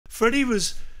Freddie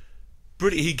was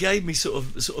brilliant. He gave me sort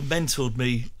of mentored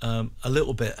me a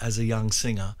little bit as a young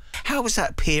singer. How was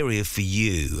that period for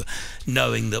you,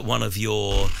 knowing that one of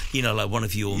your, one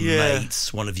of your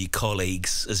mates, one of your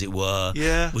colleagues, as it were,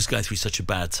 was going through such a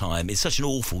bad time? It's such an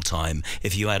awful time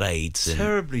if you had AIDS.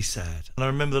 Terribly sad. And I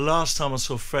remember the last time I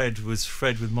saw Fred was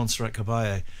Fred with Montserrat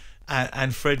Caballé,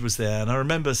 and Fred was there, and I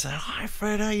remember saying, "Hi,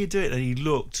 Fred, how you doing?" And he'd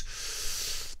lost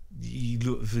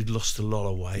a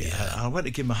lot of weight. Yeah. And I went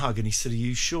to give him a hug, and he said, "Are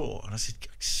you sure?" And I said,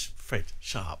 "Fred,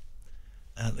 shut up."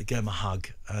 And I gave him a hug,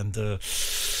 and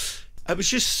it was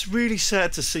just really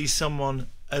sad to see someone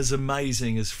as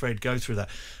amazing as Fred go through that.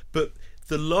 But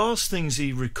the last things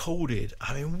he recorded,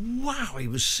 I mean, wow, he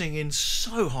was singing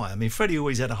so high. I mean, Freddie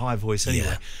always had a high voice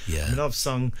anyway. Yeah. I mean, I've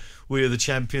sung We Are the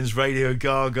Champions, Radio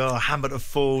Gaga, Hammer to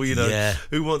Fall,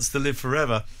 Who Wants to Live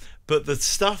Forever. But the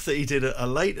stuff that he did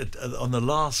on the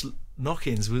last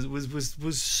knock-ins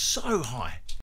was so high.